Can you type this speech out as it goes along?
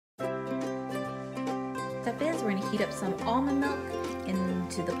heat up some almond milk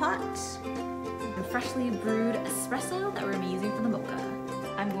into the pot. The freshly brewed espresso that we're gonna be using for the mocha.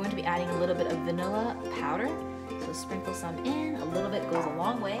 I'm going to be adding a little bit of vanilla powder. So sprinkle some in, a little bit goes a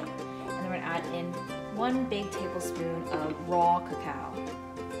long way. And then we're gonna add in 1 big tablespoon of raw cacao.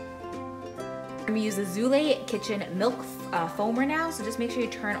 I'm gonna use the Zule Kitchen milk foamer now, so just make sure you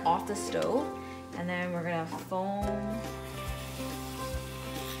turn off the stove. And then we're gonna foam.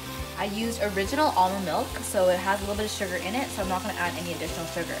 I used original almond milk, so it has a little bit of sugar in it, so I'm not gonna add any additional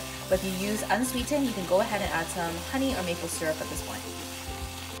sugar. But if you use unsweetened, you can go ahead and add some honey or maple syrup at this point.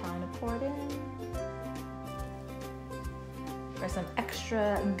 Time to pour it in. For some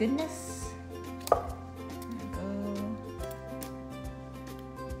extra goodness. There we go.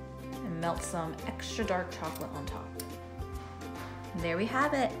 And melt some extra dark chocolate on top. And there we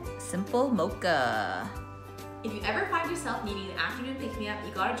have it, simple mocha. If you ever find yourself needing an afternoon pick-me-up,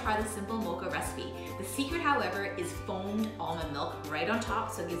 you gotta try the simple mocha recipe. The secret, however, is foamed almond milk right on top,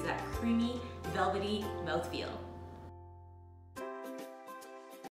 so it gives that creamy, velvety mouthfeel.